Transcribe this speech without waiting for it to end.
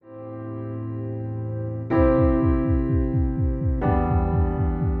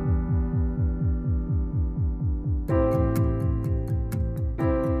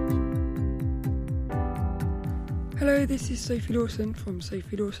this is Sophie Lawson from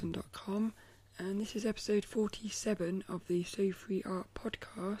sophielawson.com, and this is episode 47 of the So Free Art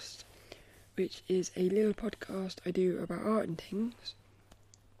podcast, which is a little podcast I do about art and things.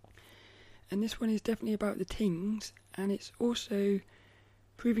 And this one is definitely about the tings, and it's also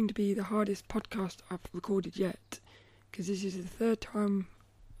proving to be the hardest podcast I've recorded yet, because this is the third time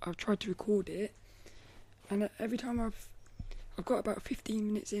I've tried to record it, and every time I've got about 15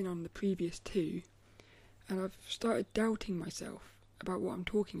 minutes in on the previous two, and I've started doubting myself about what I'm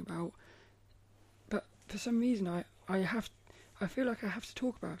talking about, but for some reason I feel like I have to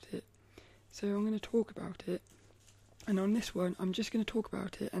talk about it, so I'm going to talk about it. And on this one I'm just going to talk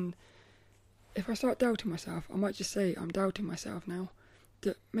about it, and if I start doubting myself, I might just say I'm doubting myself now,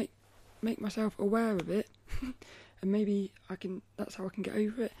 to make myself aware of it and maybe that's how I can get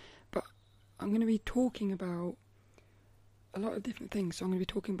over it. But I'm going to be talking about a lot of different things. So I'm going to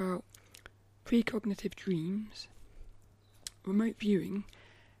be talking about precognitive dreams, remote viewing,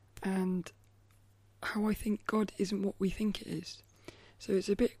 and how I think God isn't what we think it is. So it's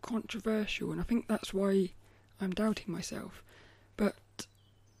a bit controversial, and I think that's why I'm doubting myself. But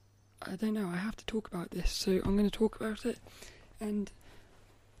I don't know, I have to talk about this, so I'm going to talk about it. And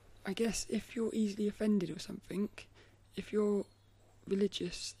I guess if you're easily offended or something, if you're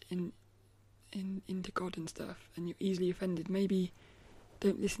religious into God and stuff, and you're easily offended, maybe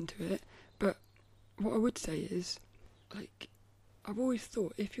don't listen to it. But what I would say is, I've always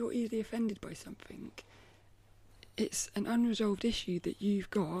thought if you're easily offended by something, it's an unresolved issue that you've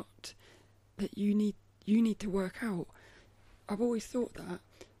got that you need to work out. I've always thought that.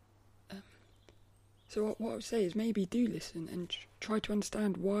 So what I would say is maybe do listen and try to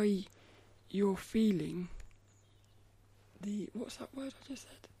understand why you're feeling what's that word I just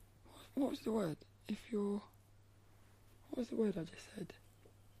said? What was the word? What was the word I just said?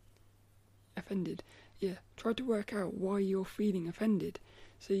 Offended. Yeah, try to work out why you're feeling offended.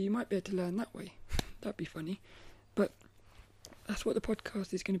 So you might be able to learn that way. That'd be funny. But that's what the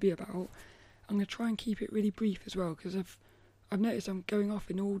podcast is going to be about. I'm going to try and keep it really brief as well, because I've noticed I'm going off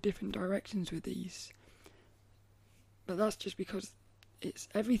in all different directions with these. But that's just because it's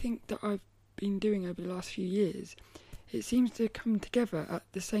everything that I've been doing over the last few years. It seems to come together at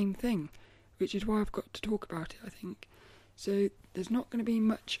the same thing, which is why I've got to talk about it, I think. So there's not going to be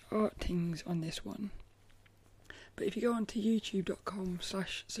much art things on this one. But if you go onto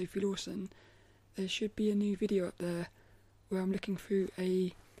youtube.com/Sophie Lawson, there should be a new video up there where I'm looking through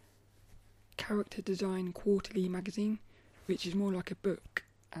a character design quarterly magazine, which is more like a book.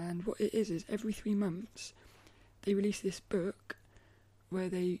 And what it is every 3 months they release this book where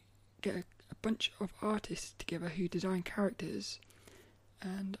they get a bunch of artists together who design characters,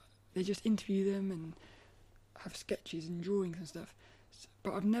 and they just interview them and have sketches and drawings and stuff.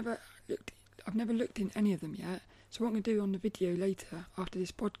 But I've never looked in any of them yet. So what I'm going to do on the video later after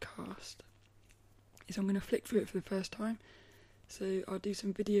this podcast is I'm going to flick through it for the first time. So I'll do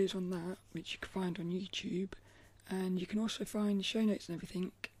some videos on that, which you can find on YouTube, and you can also find show notes and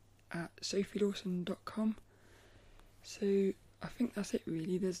everything at sophielawson.com. So I think that's it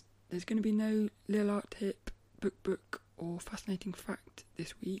really. There's going to be no little art tip, book or fascinating fact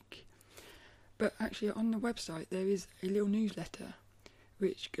this week. But actually on the website there is a little newsletter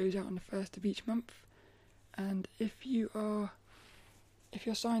which goes out on the 1st of each month. And if you're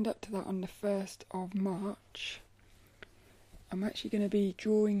signed up to that on the 1st of March, I'm actually going to be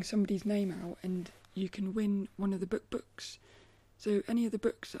drawing somebody's name out, and you can win one of the books. So any of the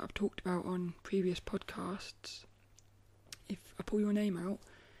books that I've talked about on previous podcasts, if I pull your name out,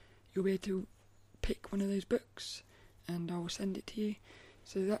 you'll be able to pick one of those books and I'll send it to you.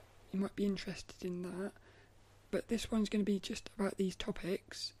 So that you might be interested in that. But this one's going to be just about these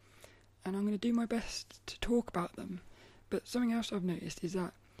topics, and I'm going to do my best to talk about them. But something else I've noticed is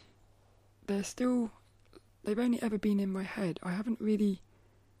that they've only ever been in my head. I haven't really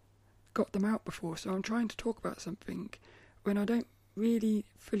got them out before, so I'm trying to talk about something when I don't really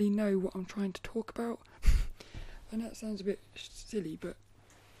fully know what I'm trying to talk about. I know that sounds a bit silly, but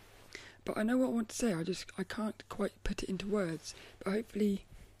I know what I want to say. I can't quite put it into words. But hopefully,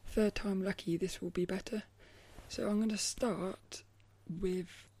 third time lucky, this will be better. So I'm going to start with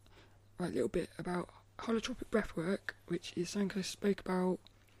a little bit about holotropic breathwork, which is something I spoke about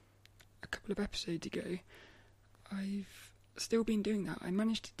a couple of episodes ago. I've still been doing that. I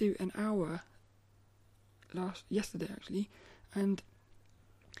managed to do an hour yesterday actually, and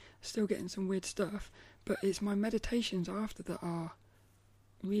still getting some weird stuff. But it's my meditations after that are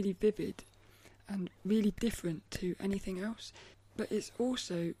really vivid and really different to anything else. But it's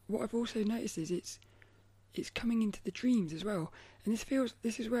also, what I've also noticed is it's coming into the dreams as well. And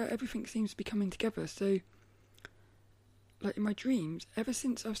this is where everything seems to be coming together. So like in my dreams, ever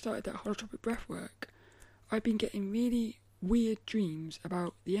since I've started that holotropic breath work, I've been getting really weird dreams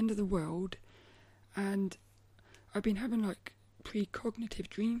about the end of the world, and I've been having like precognitive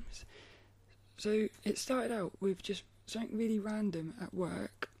dreams. So it started out with just something really random at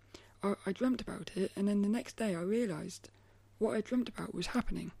work. I dreamt about it, and then the next day I realised what I dreamt about was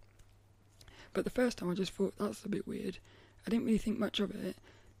happening. But the first time I just thought, that's a bit weird. I didn't really think much of it.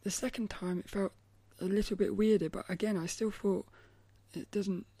 The second time it felt a little bit weirder, but again I still thought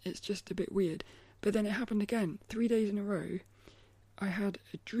it's just a bit weird. But then it happened again. 3 days in a row I had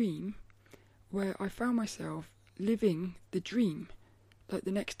a dream where I found myself living the dream like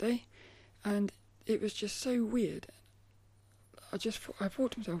the next day, and it was just so weird. I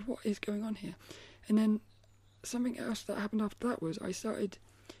thought to myself, what is going on here? And then something else that happened after that was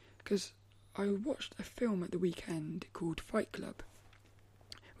because I watched a film at the weekend called Fight Club,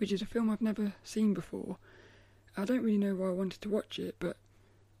 which is a film I've never seen before. I don't really know why I wanted to watch it, but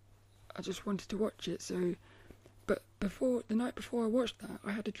I just wanted to watch it. But the night before I watched that,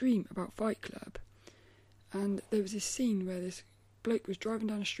 I had a dream about Fight Club, and there was this scene where this bloke was driving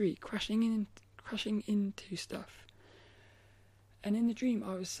down the street, crashing into stuff. And in the dream,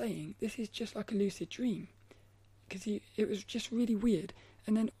 I was saying, this is just like a lucid dream, because it was just really weird.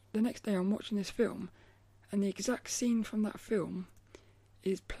 And then the next day, I'm watching this film, and the exact scene from that film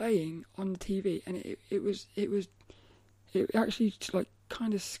is playing on the TV, and it actually just like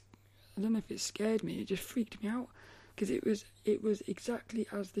kind of, I don't know if it scared me, it just freaked me out, because it was exactly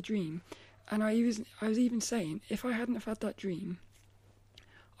as the dream. And I was even saying, if I hadn't have had that dream,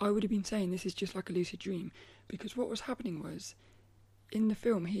 I would have been saying this is just like a lucid dream, because what was happening was, in the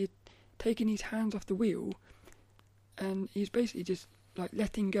film, he had taken his hands off the wheel, and he's basically just like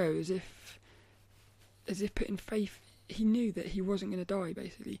letting go, as if putting faith. He knew that he wasn't going to die,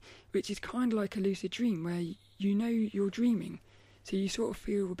 basically, which is kind of like a lucid dream, where you know you're dreaming, so you sort of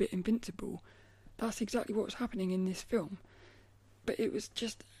feel a bit invincible. That's exactly what was happening in this film, but it was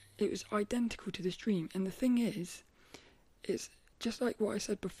identical to this dream. And the thing is, it's just like what I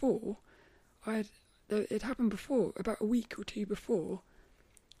said before. It happened before, about a week or two before.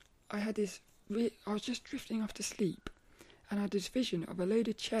 I was just drifting off to sleep, and I had this vision of a load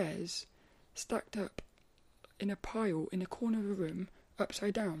of chairs stacked up in a pile in a corner of a room,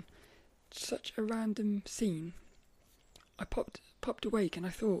 upside down. Such a random scene. I popped awake, and I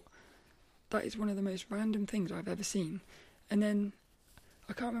thought, that is one of the most random things I've ever seen. And then,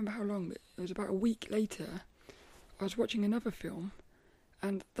 I can't remember how long, but it was about a week later, I was watching another film,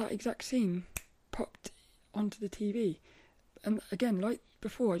 and that exact scene popped onto the TV. And again, like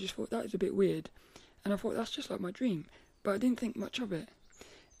before, I just thought, that is a bit weird. And I thought, that's just like my dream. But I didn't think much of it.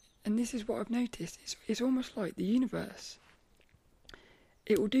 And this is what I've noticed. It's almost like the universe.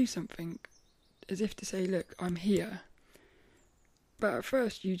 It will do something as if to say, look, I'm here. But at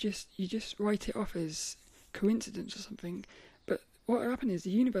first, you just write it off as coincidence or something. But what will happen is the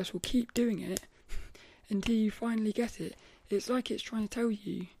universe will keep doing it until you finally get it. It's like it's trying to tell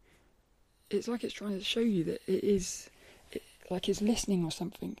you. It's like it's trying to show you that like it's listening or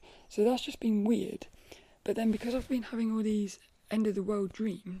something. So that's just been weird. But then, because I've been having all these end of the world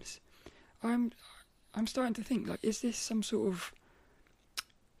dreams, I'm starting to think, like, is this some sort of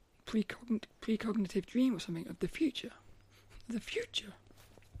precognitive dream or something of the future? The future.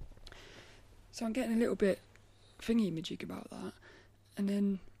 So I'm getting a little bit thingy-majig about that.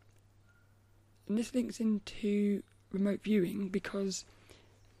 And this links into remote viewing, because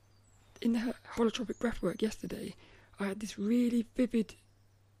in the holotropic breathwork yesterday, I had this really vivid,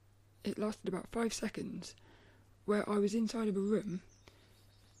 it lasted about 5 seconds, where I was inside of a room,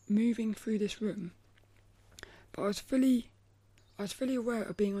 moving through this room, but I was fully aware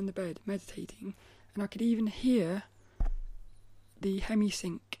of being on the bed, meditating, and I could even hear the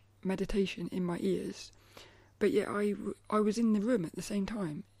hemi-sync meditation in my ears, but yet I was in the room at the same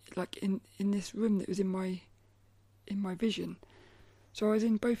time, like in this room that was in my vision. So I was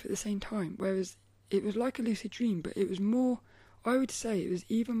in both at the same time, whereas it was like a lucid dream, but it was more, I would say it was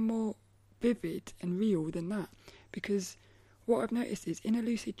even more vivid and real than that, because what I've noticed is, in a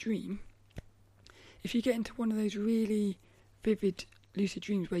lucid dream, if you get into one of those really vivid lucid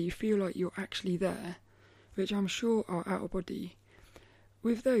dreams where you feel like you're actually there, which I'm sure are out of body,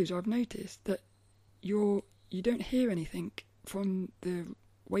 with those I've noticed that you don't hear anything from the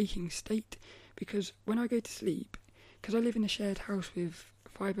waking state, because when I go to sleep, because I live in a shared house with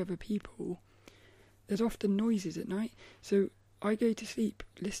 5 other people, there's often noises at night, so I go to sleep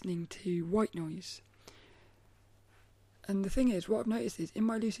listening to white noise. And the thing is, what I've noticed is, in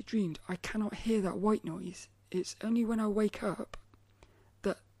my lucid dreams, I cannot hear that white noise. It's only when I wake up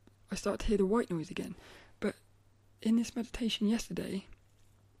that I start to hear the white noise again. But in this meditation yesterday,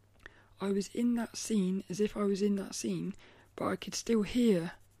 I was in that scene as if I was in that scene, but I could still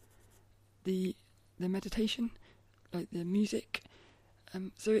hear the meditation, like the music.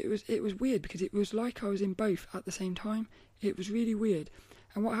 So it was weird because it was like I was in both at the same time. It was really weird.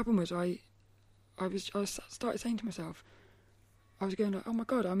 And what happened was I started saying to myself, I was going like, oh my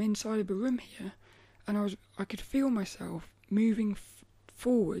god, I'm inside of a room here, and I could feel myself moving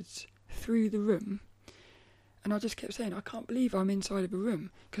forwards through the room, and I just kept saying, I can't believe I'm inside of a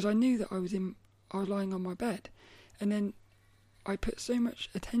room, because I knew that I was lying on my bed, and then I put so much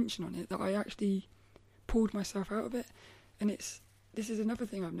attention on it that I actually pulled myself out of it. And this is another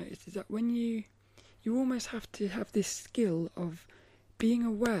thing I've noticed, is that when you almost have to have this skill of being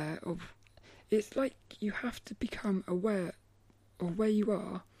aware of, it's like you have to become aware of where you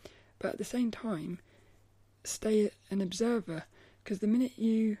are, but at the same time stay an observer, because the minute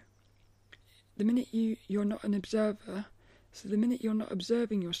you're not an observer, so the minute you're not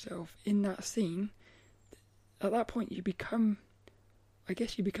observing yourself in that scene, at that point you become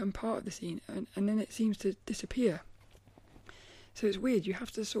part of the scene, and then it seems to disappear. So it's weird. You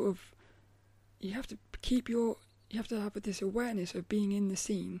have to have this awareness of being in the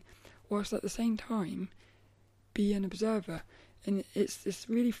scene, whilst at the same time be an observer, and it's this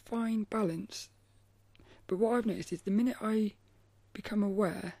really fine balance. But what I've noticed is the minute I become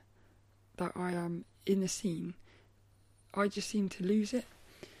aware that I am in the scene, I just seem to lose it.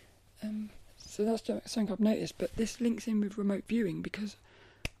 So that's something I've noticed, but this links in with remote viewing, because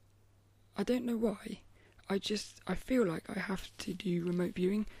I don't know why, I feel like I have to do remote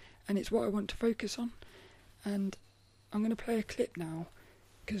viewing, and it's what I want to focus on. And I'm going to play a clip now,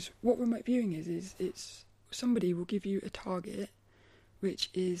 because what remote viewing is it's somebody will give you a target, which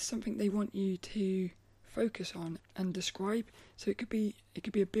is something they want you to focus on and describe. So it could be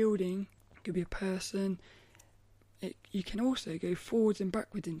a building, it could be a person. You can also go forwards and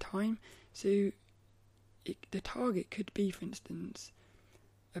backwards in time. So the target could be, for instance,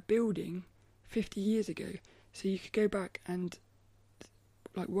 a building 50 years ago. So you could go back and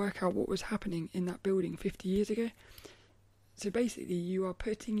like work out what was happening in that building 50 years ago. So basically you are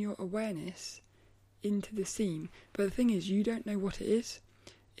putting your awareness into the scene, but the thing is, you don't know what it is.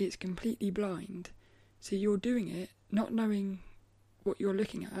 It's completely blind. So you're doing it not knowing what you're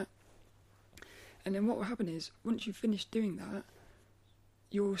looking at, and then what will happen is, once you've finished doing that,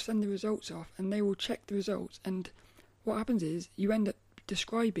 you'll send the results off and they will check the results, and what happens is you end up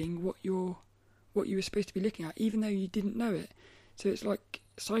describing what you were supposed to be looking at, even though you didn't know it. So it's like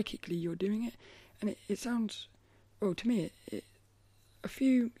psychically you're doing it, and it sounds, well, to me, a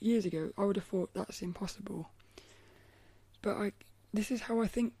few years ago I would have thought that's impossible, but this is how I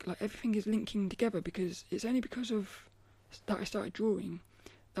think, like, everything is linking together, because it's only because of that I started drawing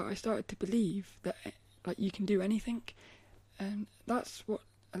that I started to believe that like you can do anything, and that's what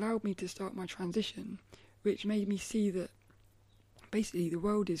allowed me to start my transition, which made me see that basically the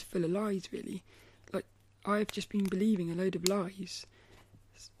world is full of lies, really. Like, I've just been believing a load of lies,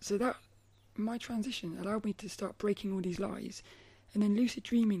 so that my transition allowed me to start breaking all these lies. And then lucid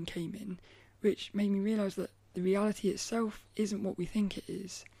dreaming came in, which made me realise that the reality itself isn't what we think it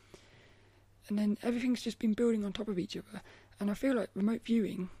is. And then everything's just been building on top of each other. And I feel like remote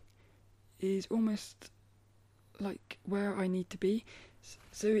viewing is almost like where I need to be.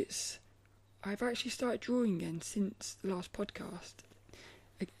 So I've actually started drawing again since the last podcast.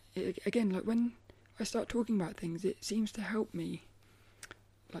 Again, like when I start talking about things, it seems to help me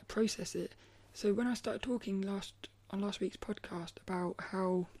like process it. So when I started talking on last week's podcast about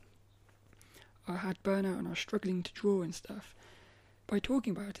how I had burnout and I was struggling to draw and stuff, by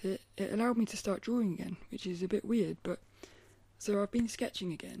talking about it, it allowed me to start drawing again, which is a bit weird. But so I've been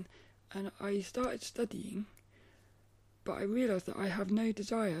sketching again, and I started studying, but I realised that I have no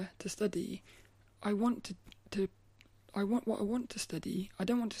desire to study. I want what I want to study. I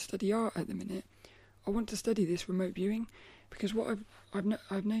don't want to study art at the minute. I want to study this remote viewing, because what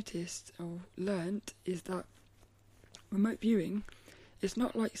I've noticed or learnt is that remote viewing is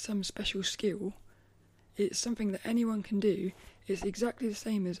not like some special skill. It's something that anyone can do. It's exactly the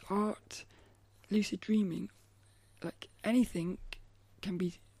same as art, lucid dreaming. Like, anything can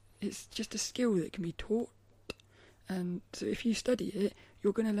be, it's just a skill that can be taught. And so if you study it,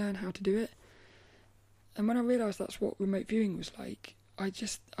 you're going to learn how to do it. And when I realised that's what remote viewing was like, I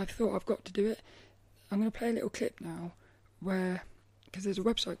thought I've got to do it. I'm going to play a little clip now because there's a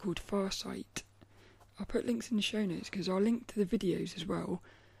website called Farsight. I'll put links in the show notes, because I'll link to the videos as well,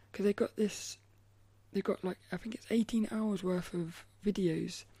 because they've got like, I think it's 18 hours worth of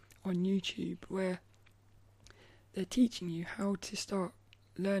videos on YouTube where they're teaching you how to start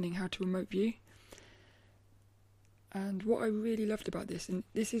learning how to remote view. And what I really loved about this, and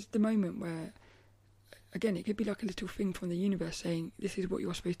this is the moment where, again, it could be like a little thing from the universe saying, this is what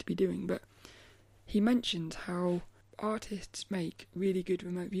you're supposed to be doing, but he mentions how artists make really good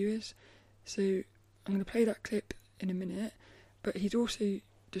remote viewers. So I'm going to play that clip in a minute, but he's also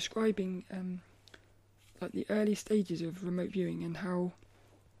describing like the early stages of remote viewing and how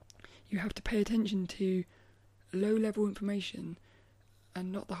you have to pay attention to low-level information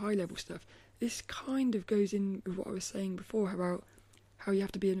and not the high-level stuff. This kind of goes in with what I was saying before about how you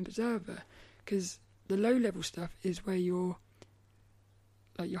have to be an observer, because the low-level stuff is where your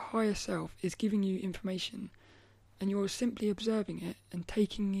higher self is giving you information and you're simply observing it and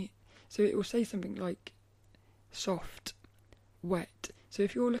taking it. So it will say something like soft, wet. So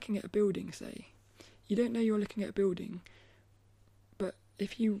if you're looking at a building, say, you don't know you're looking at a building, but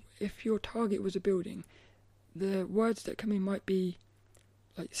if your target was a building, the words that come in might be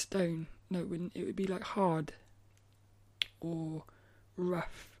like stone. No, it wouldn't. It would be like hard or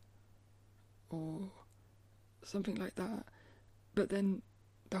rough or something like that. But then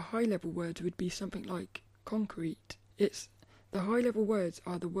the high level words would be something like concrete. It's the high level words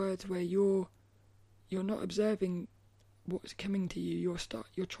are the words where you're not observing what's coming to you.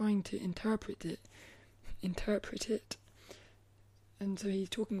 You're trying to interpret it. And so he's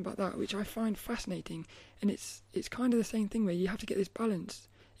talking about that, which I find fascinating. And it's kind of the same thing where you have to get this balance.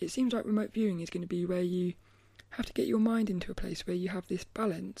 It seems like remote viewing is going to be where you have to get your mind into a place where you have this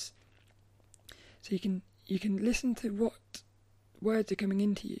balance, so you can listen to what words are coming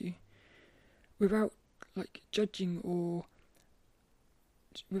into you without like judging or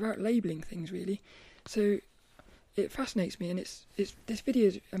without labelling things, really. So it fascinates me, and it's this video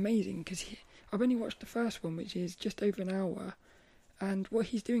is amazing because I've only watched the first one, which is just over an hour, and what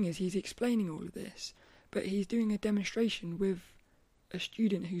he's doing is he's explaining all of this, but he's doing a demonstration with a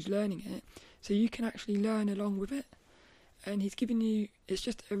student who's learning it, so you can actually learn along with it. And he's giving you, it's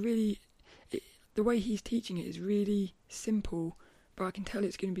just the way he's teaching it is really simple, but I can tell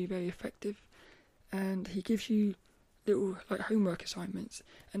it's going to be very effective. And he gives you little like homework assignments,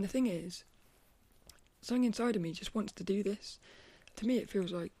 and the thing is, something inside of me just wants to do this. To me it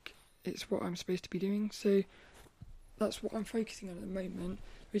feels like it's what I'm supposed to be doing, so that's what I'm focusing on at the moment,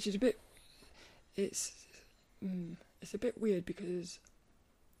 which is a bit, it's a bit weird because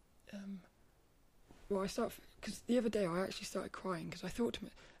because the other day I actually started crying because I thought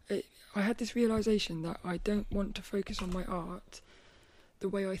I had this realisation that I don't want to focus on my art the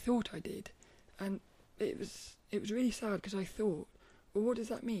way I thought I did, and it was really sad because I thought, well, what does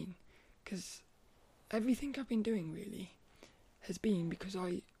that mean? Because everything I've been doing really has been because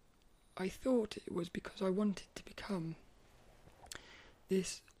I thought it was because I wanted to become the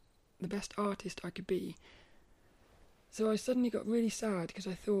best artist I could be. So I suddenly got really sad because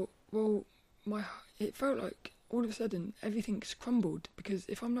I thought, well, it felt like all of a sudden everything's crumbled, because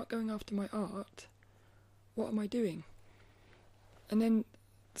if I'm not going after my art, what am I doing? And then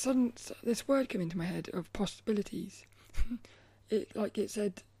this word came into my head of possibilities. it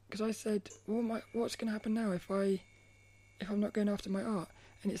said, because I said, well, what's going to happen now if I'm not going after my art?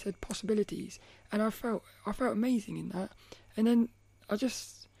 And it said possibilities, and I felt amazing in that. And then I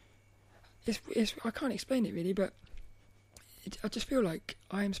can't explain it really, but I just feel like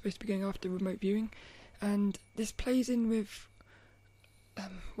I am supposed to be going after remote viewing, and this plays in with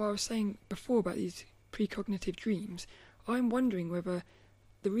what I was saying before about these precognitive dreams. I'm wondering whether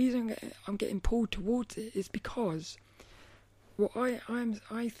the reason I'm getting pulled towards it is because I'm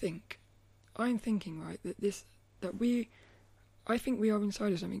thinking, right, I think we are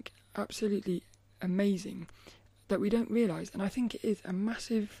inside of something absolutely amazing that we don't realise, and I think it is a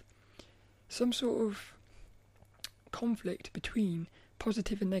massive, some sort of conflict between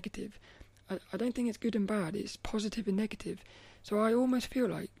positive and negative. I don't think it's good and bad, it's positive and negative. So I almost feel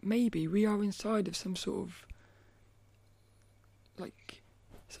like maybe we are inside of some sort of, like,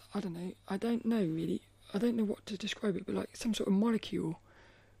 I don't know really, I don't know what to describe it, but like some sort of molecule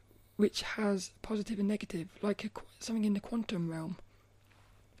which has positive and negative, like something in the quantum realm.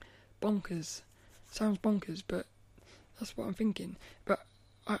 Bonkers. Sounds bonkers, but that's what I'm thinking. But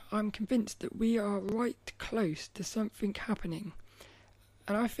I'm convinced that we are right close to something happening.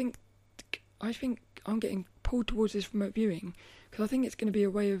 And I think I'm getting pulled towards this remote viewing because I think it's going to be a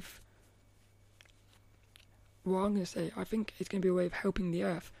way of, well, I'm going to say, I think it's going to be a way of helping the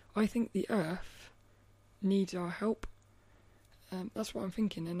Earth. I think the Earth needs our help. That's what I'm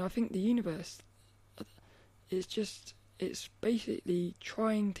thinking, and I think the universe it's basically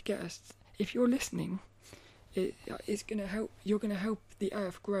trying to get us. If you're listening, it's going to help. You're going to help the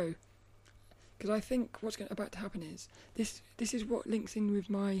Earth grow, because I think what's about to happen is this is what links in with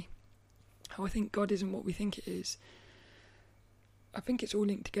how I think God isn't what we think it is. I think it's all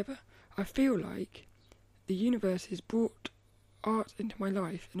linked together. I feel like the universe has brought art into my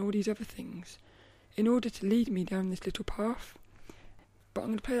life and all these other things in order to lead me down this little path. But I'm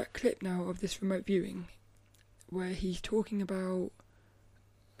going to play that clip now of this remote viewing where he's talking about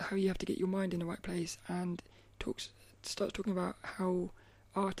how you have to get your mind in the right place, and starts talking about how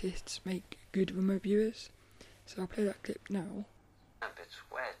artists make good remote viewers. So I'll play that clip now. It's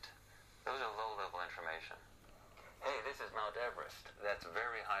wet. Those are low-level information. Hey, this is Mount Everest. That's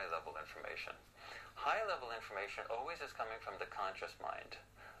very high-level information. High-level information always is coming from the conscious mind.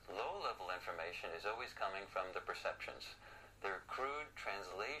 Low-level information is always coming from the perceptions. They're crude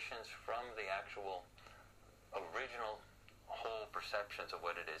translations from the actual original whole perceptions of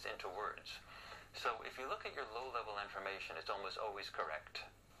what it is into words. So if you look at your low-level information, it's almost always correct.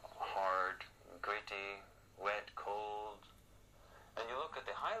 Hard, gritty, wet, cold. And you look at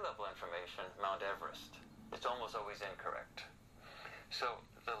the high-level information, Mount Everest, it's almost always incorrect. So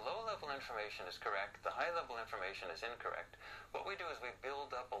the low-level information is correct, the high-level information is incorrect. What we do is we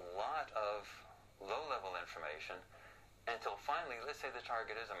build up a lot of low-level information until finally, let's say the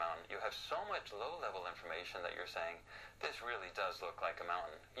target is a mountain. You have so much low-level information that you're saying, this really does look like a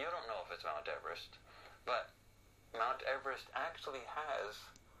mountain. You don't know if it's Mount Everest, but Mount Everest actually has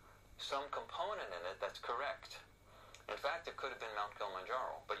some component in it that's correct. In fact, it could have been Mount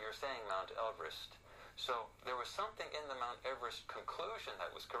Kilimanjaro, but you're saying Mount Everest. So there was something in the Mount Everest conclusion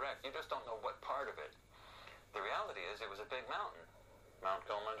that was correct. You just don't know what part of it. The reality is it was a big mountain, Mount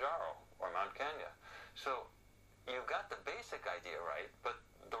Kilimanjaro or Mount Kenya. So you got the basic idea right, but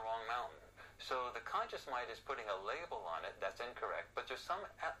the wrong mountain. So the conscious mind is putting a label on it that's incorrect, but there's some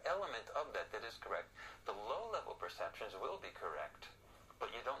element of that that is correct. The low-level perceptions will be correct, but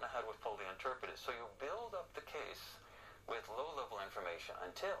you don't know how to fully interpret it. So you build up the case with low-level information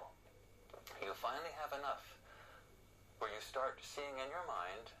until you finally have enough where you start seeing in your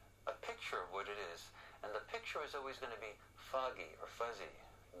mind a picture of what it is. And the picture is always going to be foggy or fuzzy,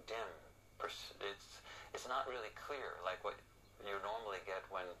 dim. It's not really clear like what you normally get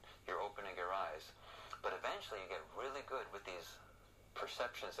when you're opening your eyes. But eventually you get really good with these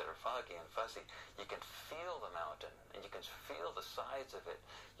perceptions that are foggy and fuzzy. You can feel the mountain and you can feel the sides of it.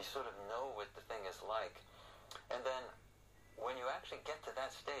 You sort of know what the thing is like. And then when you actually get to that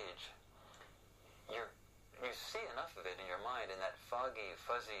stage, you see enough of it in your mind in that foggy,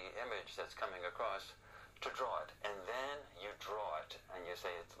 fuzzy image that's coming across to draw it. And then you draw it and you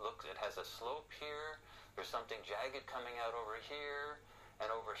say, it has a slope here, there's something jagged coming out over here, and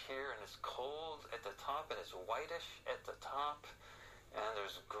it's cold at the top, and it's whitish at the top, and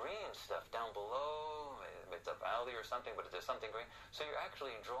there's green stuff down below. It's a valley or something, but there's something green. So you're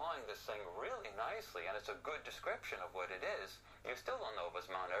actually drawing this thing really nicely, and it's a good description of what it is. You still don't know if it's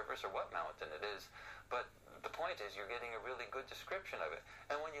Mount Everest or what mountain it is, but the point is you're getting a really good description of it.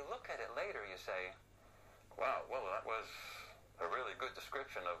 And when you look at it later, you say, wow, well, that was a really good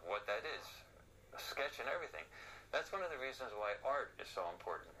description of what that is. A sketch and everything. That's one of the reasons why art is so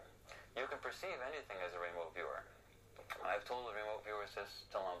important. You can perceive anything as a remote viewer. I've told the remote viewers this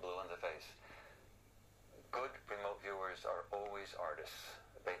till I'm blue in the face. Good remote viewers are always artists.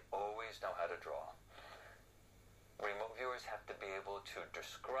 They always know how to draw. Remote viewers have to be able to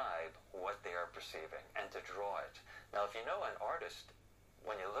describe what they are perceiving and to draw it. Now, if you know an artist,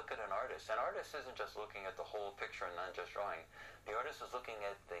 when you look at an artist isn't just looking at the whole picture and not just drawing. The artist is looking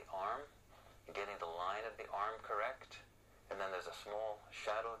at the arm, getting the line of the arm correct, and then there's a small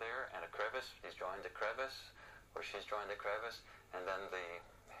shadow there and a crevice. He's drawing the crevice, or she's drawing the crevice, and then the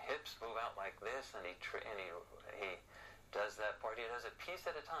hips move out like this, and he does that part. He does it piece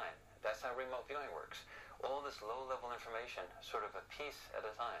at a time. That's how remote viewing works. All this low-level information, sort of a piece at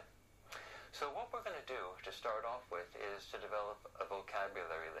a time. So what we're going to do to start off with is to develop a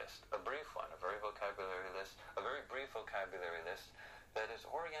vocabulary list, a brief one, a very brief vocabulary list that is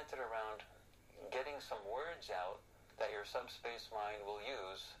oriented around getting some words out that your subspace mind will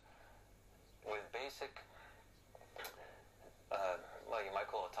use with basic, you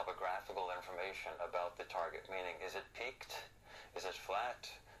might call it topographical information about the target, meaning is it peaked, is it flat,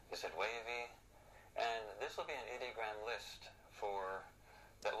 is it wavy, and this will be an ideogram list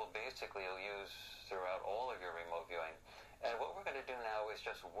that will basically you'll use throughout all of your remote viewing. And what we're going to do now is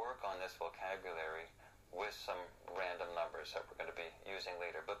just work on this vocabulary with some random numbers that we're going to be using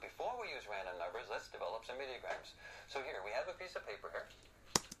later. But before we use random numbers, let's develop some ideograms. So here, we have a piece of paper here.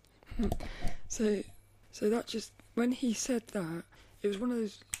 So that just, when he said that, it was one of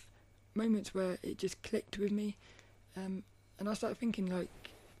those moments where it just clicked with me. And I started thinking,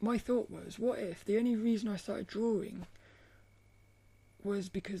 my thought was, what if the only reason I started drawing was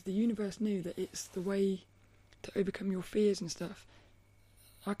because the universe knew that it's the way to overcome your fears and stuff.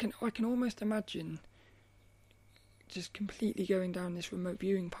 I can almost imagine just completely going down this remote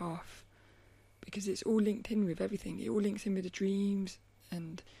viewing path, because it's all linked in with everything. It all links in with the dreams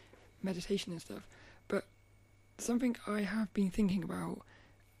and meditation and stuff. But something I have been thinking about,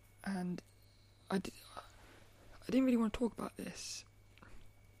 and I didn't really want to talk about this,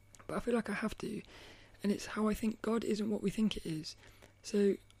 but I feel like I have to, and it's how I think God isn't what we think it is.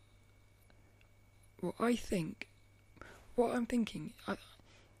 So, what I'm thinking,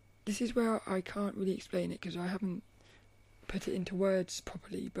 this is where I can't really explain it because I haven't put it into words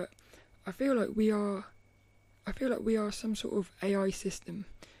properly, but I feel like we are some sort of AI system.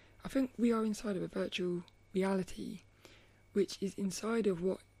 I think we are inside of a virtual reality, which is inside of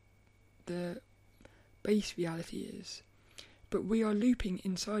what the base reality is, but we are looping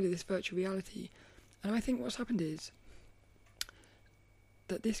inside of this virtual reality. And I think what's happened is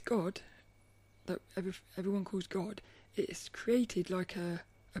that this God that everyone calls God, it's created like a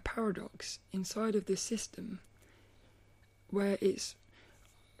paradox inside of this system where it's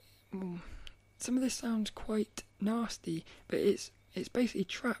some of this sounds quite nasty, but it's basically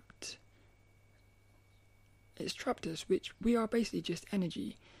trapped. It's trapped us, which we are basically just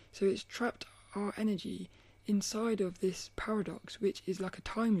energy. So it's trapped our energy inside of this paradox, which is like a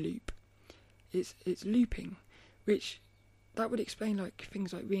time loop. It's looping, which that would explain like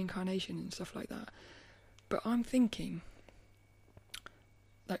things like reincarnation and stuff like that. But I'm thinking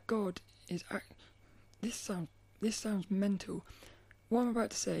that God is this sounds mental. What I'm about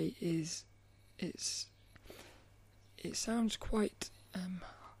to say is it sounds quite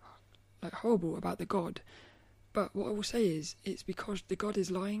like horrible about the God, but what I will say is it's because the God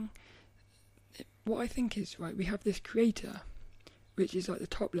is lying. What I think is, right, we have this creator, which is like the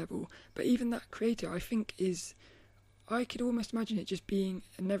top level, but even that creator, I think I could almost imagine it just being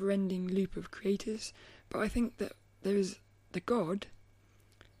a never-ending loop of creators. But I think that there is the God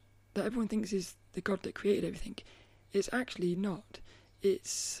that everyone thinks is the God that created everything. It's actually not.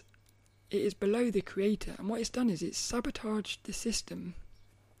 It is below the creator, and what it's done is it's sabotaged the system,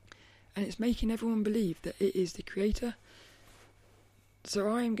 and it's making everyone believe that it is the creator. So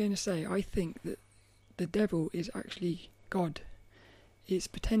I am going to say I think that the devil is actually God. It's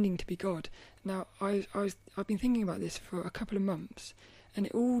pretending to be God. Now, I've been thinking about this for a couple of months, and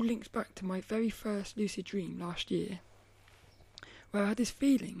it all links back to my very first lucid dream last year, where I had this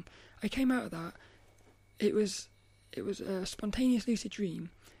feeling. I came out of that. It was a spontaneous lucid dream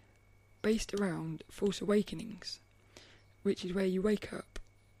based around false awakenings, which is where you wake up.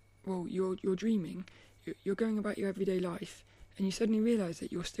 Well, you're dreaming. You're going about your everyday life, and you suddenly realise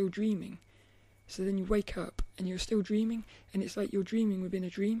that you're still dreaming. So then you wake up and you're still dreaming, and it's like you're dreaming within a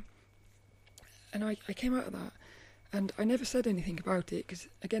dream. And I came out of that, and I never said anything about it because,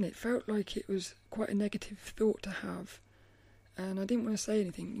 again, it felt like it was quite a negative thought to have, and I didn't want to say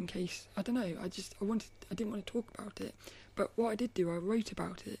anything in case, I don't know, I didn't want to talk about it. But what I did do, I wrote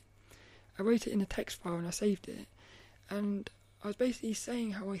about it. I wrote it in a text file and I saved it, and I was basically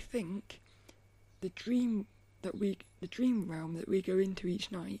saying how I think the dream realm that we go into each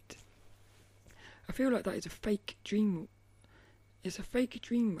night, I feel like that is a fake dream. It's a fake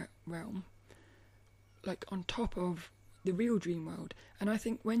dream realm, like on top of the real dream world. And I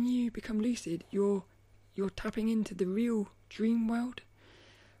think when you become lucid, you're tapping into the real dream world.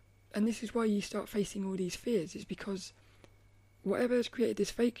 And this is why you start facing all these fears. Is because whatever has created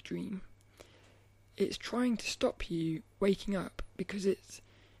this fake dream, it's trying to stop you waking up, because it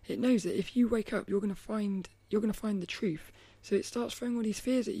knows that if you wake up, you're going to find the truth. So it starts throwing all these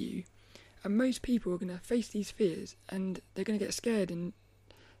fears at you. And most people are going to face these fears, and they're going to get scared and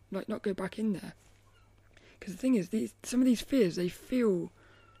like not go back in there. Because the thing is, some of these fears, they feel,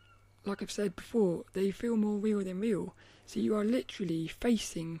 like I've said before, they feel more real than real. So you are literally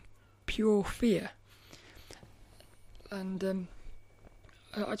facing pure fear. And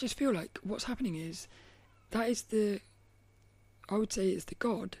I just feel like what's happening is, I would say it's the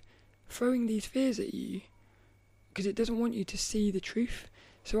God throwing these fears at you because it doesn't want you to see the truth.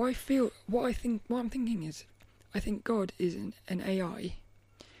 So I feel, what I'm thinking is, I think God is an AI,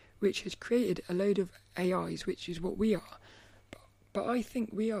 which has created a load of AIs, which is what we are. But I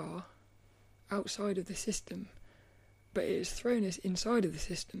think we are outside of the system, but it has thrown us inside of the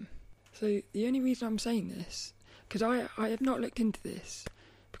system. So the only reason I'm saying this, because I have not looked into this,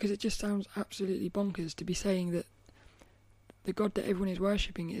 because it just sounds absolutely bonkers to be saying that the God that everyone is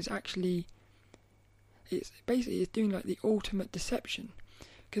worshipping is actually, it's doing like the ultimate deception.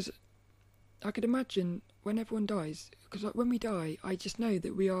 Because I could imagine when everyone dies, because like when we die, I just know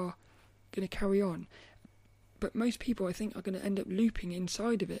that we are going to carry on. But most people, I think, are going to end up looping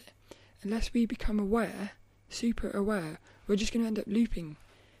inside of it. Unless we become aware, super aware, we're just going to end up looping.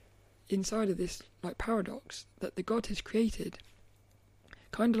 inside of this like paradox that the God has created,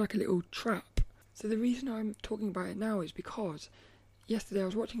 kind of like a little trap. So the reason I'm talking about it now is because yesterday I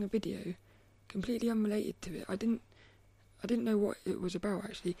was watching a video completely unrelated to it. I didn't know what it was about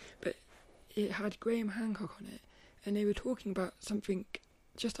actually, but it had Graham Hancock on it, and they were talking about something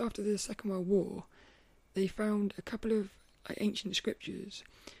just after the Second World War. They found a couple of ancient scriptures,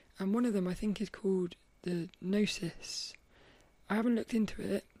 and one of them I think is called the Gnosis. I haven't looked into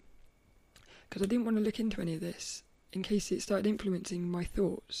it because I didn't want to look into any of this in case it started influencing my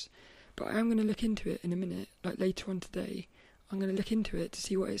thoughts, but I am going to look into it in a minute, like later on today. I'm going to look into it to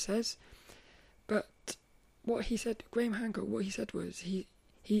see what it says. But what he said, Graham Hancock, what he said was, he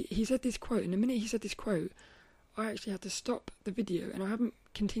said this quote, and the minute he said this quote, I actually had to stop the video, and I haven't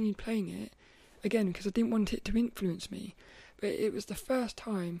continued playing it again because I didn't want it to influence me. But it was the first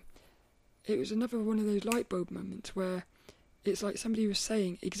time, it was another one of those light bulb moments where it's like somebody was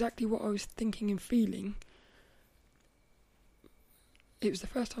saying exactly what I was thinking and feeling. It was the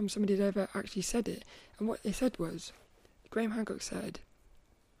first time somebody had ever actually said it, and what they said was, Graham Hancock said,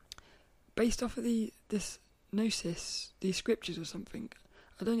 based off of this Gnosis, these scriptures or something,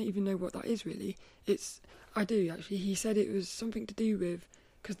 I don't even know what that is really. I do actually. He said it was something to do with,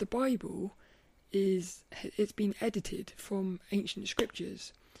 because the Bible it's been edited from ancient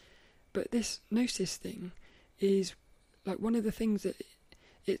scriptures, but this Gnosis thing is like one of the things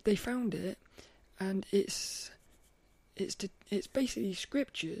that they found it, and it's basically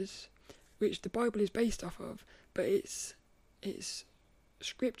scriptures which the Bible is based off of, but it's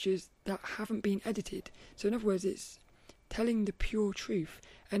scriptures that haven't been edited. So in other words, it's telling the pure truth.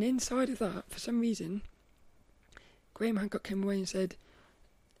 And inside of that, for some reason, Graham Hancock came away and said,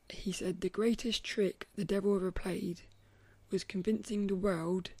 the greatest trick the devil ever played was convincing the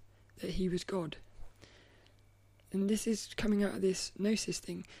world that he was God. And this is coming out of this Gnosis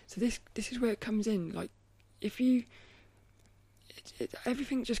thing. So this is where it comes in. Like,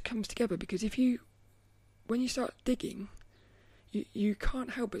 everything just comes together, because when you start digging, you can't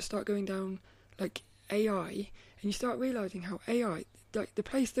help but start going down like AI, and you start realising how AI, like the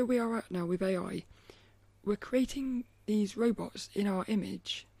place that we are at now with AI, we're creating these robots in our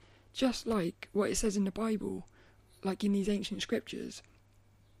image, just like what it says in the Bible, like in these ancient scriptures.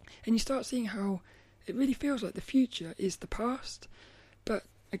 And you start seeing how it really feels like the future is the past, but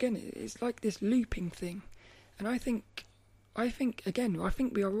again, it's like this looping thing. And I think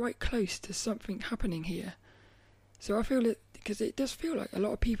we are right close to something happening here. So I feel it, because it does feel like a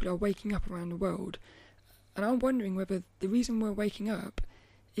lot of people are waking up around the world, and I'm wondering whether the reason we're waking up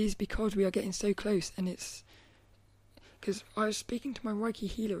is because we are getting so close. And it's because I was speaking to my Reiki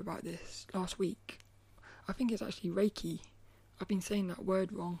healer about this last week. I think it's actually Reiki. I've been saying that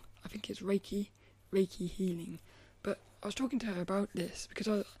word wrong. I think it's Reiki healing. But I was talking to her about this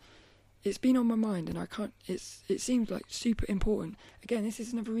because it's been on my mind, and it seems like super important. Again, this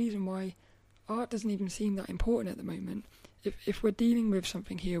is another reason why art doesn't even seem that important at the moment. If we're dealing with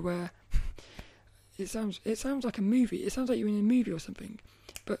something here where it sounds like a movie, it sounds like you're in a movie or something,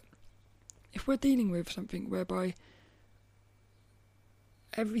 but if we're dealing with something whereby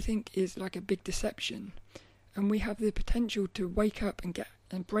everything is like a big deception, and we have the potential to wake up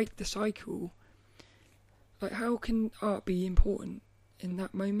and break the cycle, like how can art be important in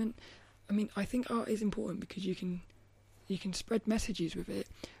that moment? I mean, I think art is important because you can spread messages with it,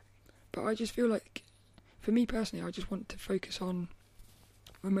 but I just feel like, for me personally, I just want to focus on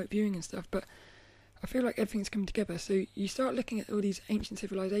remote viewing and stuff, but I feel like everything's come together. So you start looking at all these ancient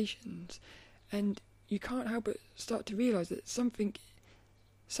civilizations, and you can't help but start to realise that something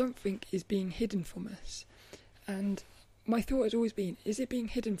is being hidden from us. And my thought has always been, is it being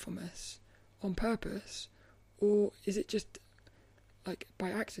hidden from us on purpose, or is it just like by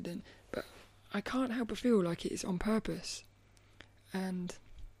accident? But I can't help but feel like it is on purpose, and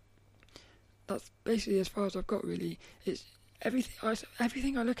that's basically as far as I've got really. It's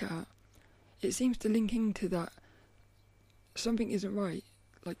everything I look at, it seems to link into that something isn't right.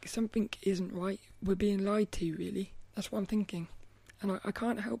 Like something isn't right. We're being lied to, really. That's what I'm thinking, and I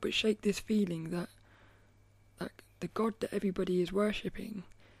can't help but shake this feeling that the God that everybody is worshipping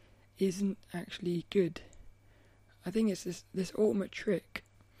isn't actually good. I think it's this ultimate trick,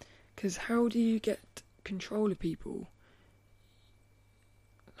 because how do you get control of people?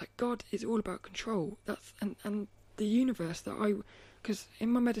 Like, God is all about control. That's and the universe because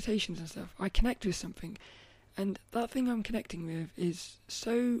in my meditations and stuff, I connect with something, and that thing I'm connecting with is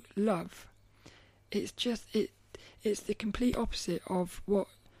so love. It's just it's the complete opposite of what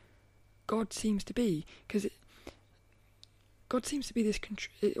God seems to be, because God seems to be this.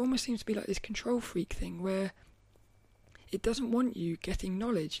 It almost seems to be like this control freak thing where it doesn't want you getting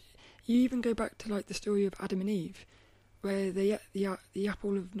knowledge. you even go back to like the story of Adam and Eve, where they ate the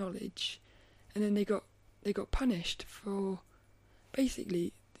apple of knowledge, and then they got punished for,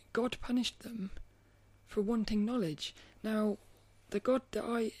 basically, God punished them for wanting knowledge. Now,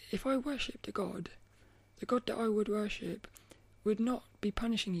 if I worshipped a God, the God that I would worship would not be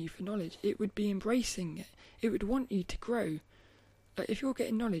punishing you for knowledge. It would be embracing it. It would want you to grow. Like, if you're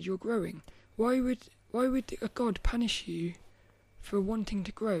getting knowledge, you're growing. Why would a God punish you for wanting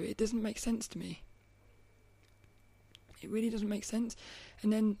to grow? It doesn't make sense to me. It really doesn't make sense.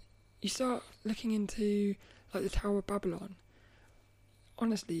 And then you start looking into like the Tower of Babylon.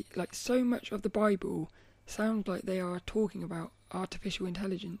 Honestly, like, so much of the Bible sounds like they are talking about artificial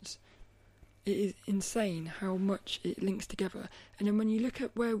intelligence. It is insane how much it links together. And then when you look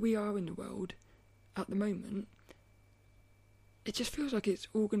at where we are in the world at the moment, it just feels like it's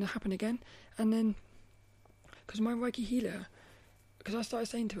all going to happen again. And then, because my Reiki healer, because I started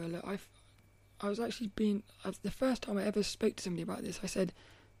saying to her, look, the first time I ever spoke to somebody about this, I said,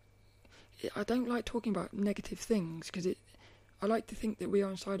 I don't like talking about negative things, because I like to think that we are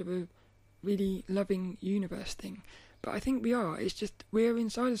inside of a really loving universe thing. But I think we are. It's just we're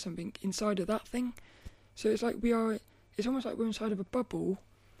inside of something, inside of that thing. So it's like it's almost like we're inside of a bubble,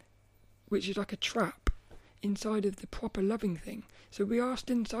 which is like a trap inside of the proper loving thing. So we are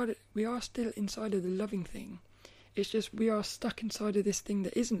still inside of the loving thing. It's just we are stuck inside of this thing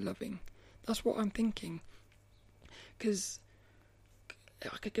that isn't loving. That's what I'm thinking. Because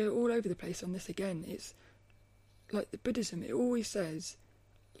I could go all over the place on this again. It's like the Buddhism, it always says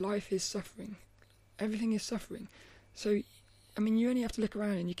life is suffering. Everything is suffering. So, I mean, you only have to look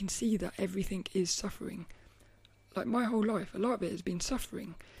around and you can see that everything is suffering. Like, my whole life, a lot of it has been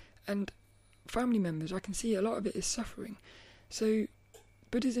suffering. And family members, I can see a lot of it is suffering. So,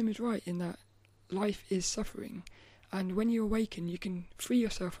 Buddhism is right in that life is suffering. And when you awaken, you can free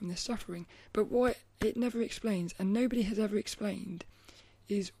yourself from this suffering. But what it never explains, and nobody has ever explained,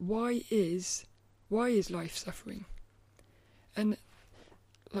 is why is life suffering? And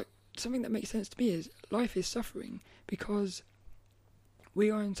like, something that makes sense to me is life is suffering because we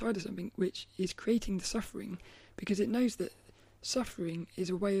are inside of something which is creating the suffering, because it knows that suffering is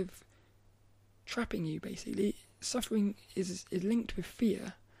a way of trapping you, basically. Suffering is linked with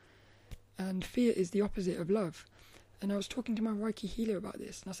fear, and fear is the opposite of love. And I was talking to my Reiki healer about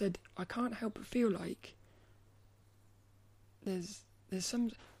this, and I said, I can't help but feel like there's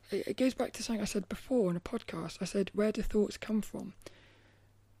some... It goes back to something I said before in a podcast. I said, where do thoughts come from?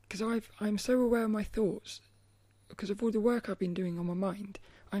 Because I'm so aware of my thoughts, because of all the work I've been doing on my mind.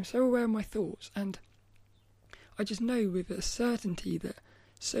 I'm so aware of my thoughts, and I just know with a certainty that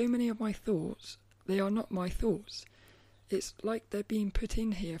so many of my thoughts, they are not my thoughts. It's like they're being put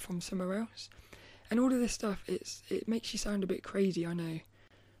in here from somewhere else. And all of this stuff, it makes you sound a bit crazy, I know.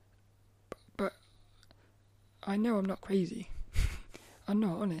 But I know I'm not crazy. I'm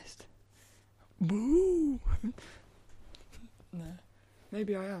not, honest. Boo! No.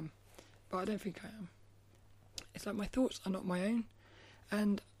 Maybe I am. But I don't think I am. It's like my thoughts are not my own.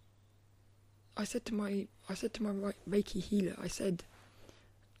 And I said to my Reiki healer, I said,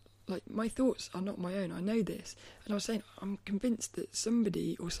 like, my thoughts are not my own. I know this. And I was saying, I'm convinced that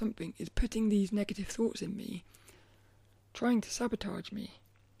somebody or something is putting these negative thoughts in me, trying to sabotage me.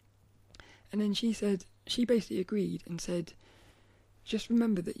 And then she basically agreed and said, just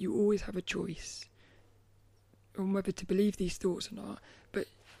remember that you always have a choice on whether to believe these thoughts or not. But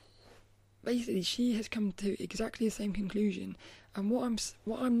basically, she has come to exactly the same conclusion. And what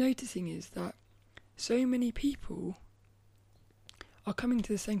I'm noticing is that so many people are coming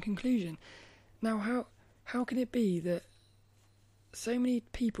to the same conclusion. Now, how can it be that so many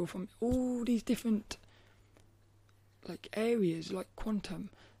people from all these different like areas, like quantum,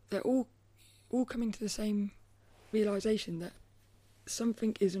 they're all coming to the same realization that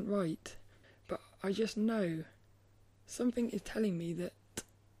something isn't right? But I just know something is telling me that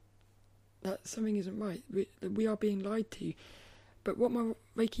something isn't right, that we are being lied to. But what my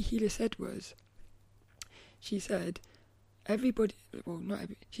Reiki healer said was, she said,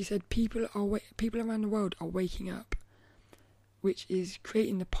 she said people around the world are waking up, which is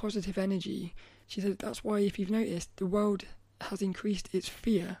creating the positive energy. She said that's why, if you've noticed, the world has increased its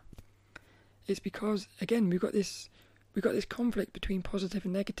fear. It's because, again, we've got this conflict between positive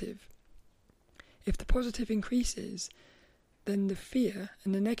and negative. If the positive increases, then the fear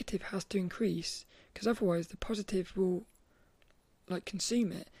and the negative has to increase, because otherwise the positive will like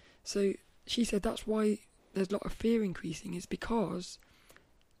consume it. So she said that's why there's a lot of fear increasing, is because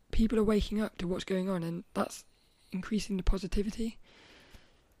people are waking up to what's going on, and that's increasing the positivity.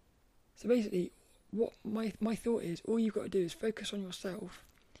 So basically, what my thought is, all you've got to do is focus on yourself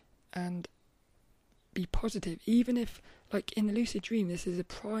and be positive. Even if, like in the lucid dream, this is a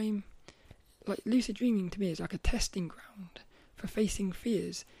prime, like lucid dreaming to me is like a testing ground for facing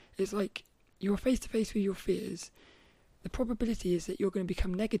fears. It's like you're face to face with your fears. The probability is that you're going to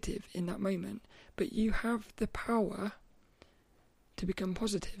become negative in that moment, but you have the power to become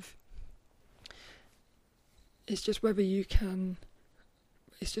positive. It's just whether you can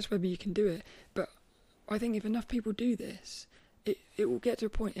do it. But I think if enough people do this, it will get to a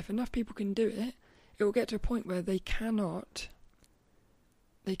point, if enough people can do it, it will get to a point where they cannot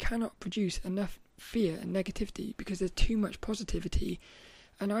produce enough fear and negativity because there's too much positivity.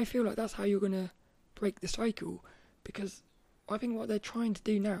 And I feel like that's how you're going to break the cycle, because I think what they're trying to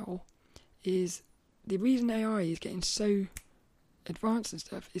do now is, the reason AI is getting so advanced and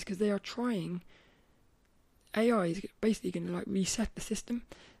stuff is because they are trying, AI is basically going to like reset the system.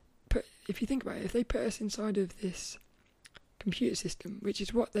 If you think about it, if they put us inside of this computer system, which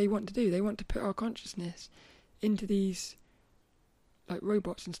is what they want to do, they want to put our consciousness into these like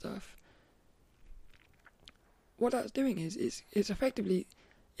robots and stuff. What that's doing is it's effectively,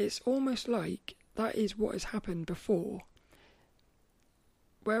 it's almost like that is what has happened before,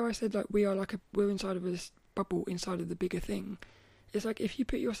 where I said like we're inside of this bubble inside of the bigger thing. It's like if you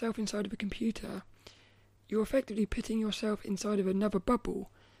put yourself inside of a computer, you're effectively putting yourself inside of another bubble.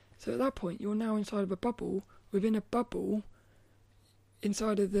 So at that point, you're now inside of a bubble within a bubble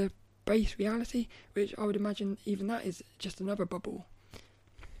inside of the base reality, which I would imagine even that is just another bubble.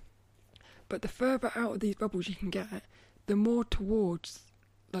 But the further out of these bubbles you can get, the more towards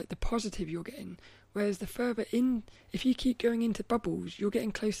like the positive you're getting. Whereas the further in, if you keep going into bubbles, you're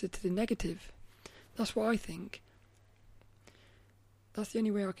getting closer to the negative. That's what I think. That's the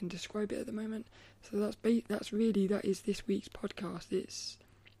only way I can describe it at the moment. So that is this week's podcast.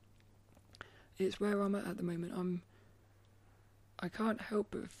 It's where I'm at the moment. I can't help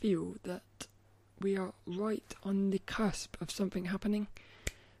but feel that we are right on the cusp of something happening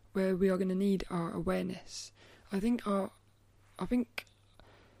where we are going to need our awareness. I think our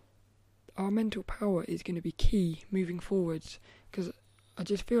mental power is going to be key moving forwards, because I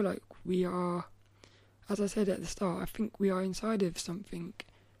just feel like we are, as I said at the start, I think we are inside of something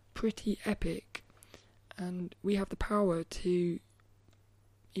pretty epic, and we have the power to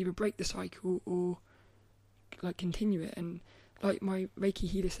either break the cycle or like continue it. And like my Reiki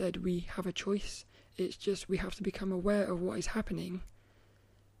healer said, we have a choice. It's just we have to become aware of what is happening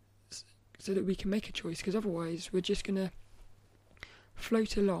so that we can make a choice, because otherwise we're just going to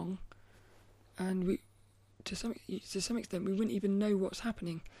float along, and we to some extent we wouldn't even know what's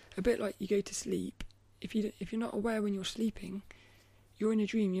happening. A bit like you go to sleep. If you're not aware when you're sleeping, you're in a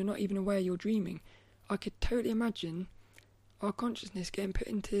dream, you're not even aware you're dreaming. I could totally imagine our consciousness getting put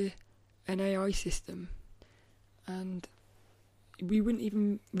into an AI system, and we wouldn't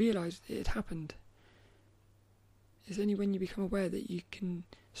even realise it had happened. It's only when you become aware that you can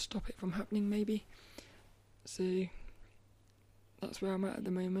stop it from happening, maybe. So that's where I'm at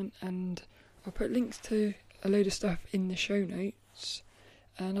the moment, and I'll put links to a load of stuff in the show notes,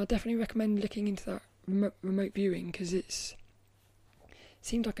 and I definitely recommend looking into that remote viewing, because it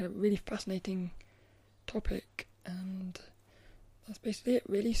seems like a really fascinating topic, and that's basically it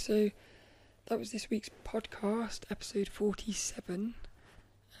really. So that was this week's podcast, episode 47,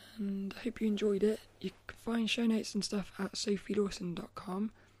 and I hope you enjoyed it. You can find show notes and stuff at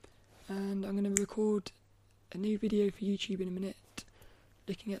sophielawson.com, and I'm going to record a new video for YouTube in a minute,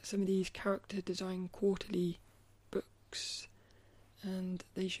 looking at some of these character design quarterly books, and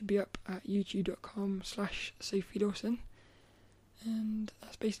they should be up at youtube.com/sophielawson, and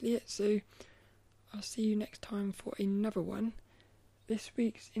that's basically it. So I'll see you next time for another one. This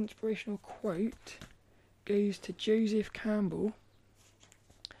week's inspirational quote goes to Joseph Campbell,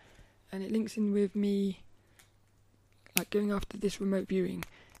 and it links in with me like going after this remote viewing.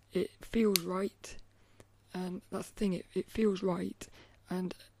 It feels right, and that's the thing, it feels right.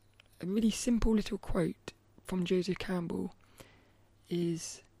 And a really simple little quote from Joseph Campbell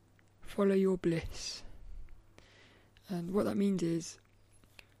is, follow your bliss. And what that means is,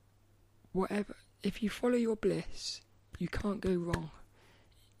 if you follow your bliss, you can't go wrong.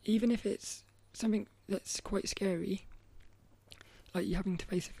 Even if it's something that's quite scary, like you having to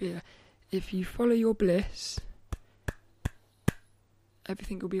face a fear, if you follow your bliss,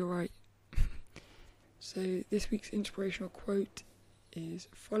 everything will be alright. So this week's inspirational quote is,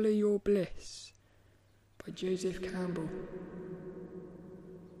 follow your bliss, by Joseph Campbell.